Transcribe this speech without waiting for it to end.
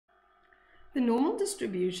The normal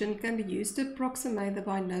distribution can be used to approximate the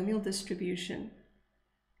binomial distribution.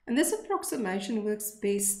 And this approximation works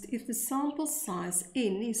best if the sample size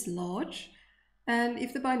n is large and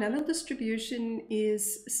if the binomial distribution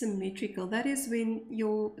is symmetrical. That is when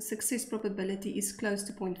your success probability is close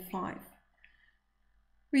to 0.5.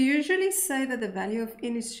 We usually say that the value of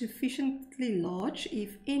n is sufficiently large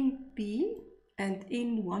if np and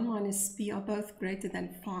n1 minus p are both greater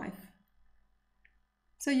than 5.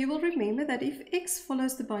 So you will remember that if x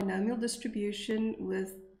follows the binomial distribution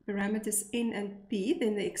with parameters n and p,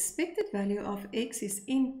 then the expected value of x is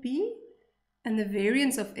np and the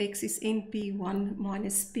variance of x is np1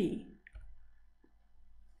 minus p.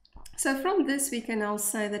 So from this we can now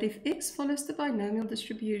say that if x follows the binomial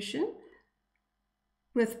distribution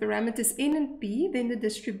with parameters n and p, then the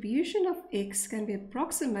distribution of x can be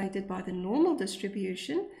approximated by the normal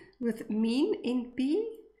distribution with mean np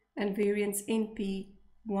and variance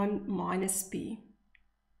np1 minus p.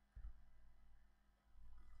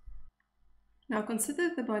 Now consider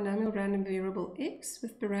the binomial random variable x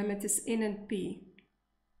with parameters n and p.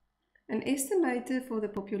 An estimator for the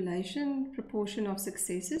population proportion of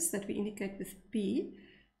successes that we indicate with p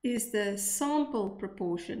is the sample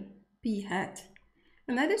proportion, p hat.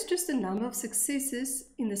 And that is just the number of successes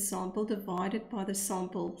in the sample divided by the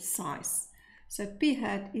sample size. So p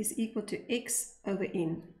hat is equal to x over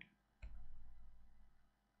n.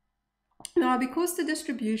 Now, because the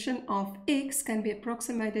distribution of x can be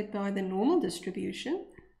approximated by the normal distribution,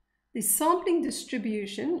 the sampling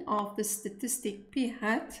distribution of the statistic p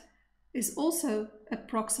hat is also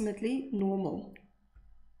approximately normal.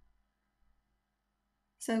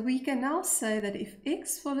 So we can now say that if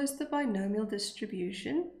x follows the binomial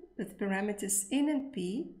distribution with parameters n and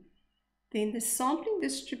p, then the sampling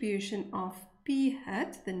distribution of p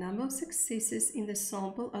hat, the number of successes in the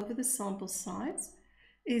sample over the sample size,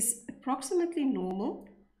 is approximately normal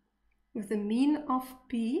with a mean of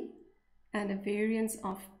p and a variance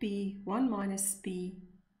of p1 minus p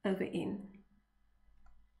over n.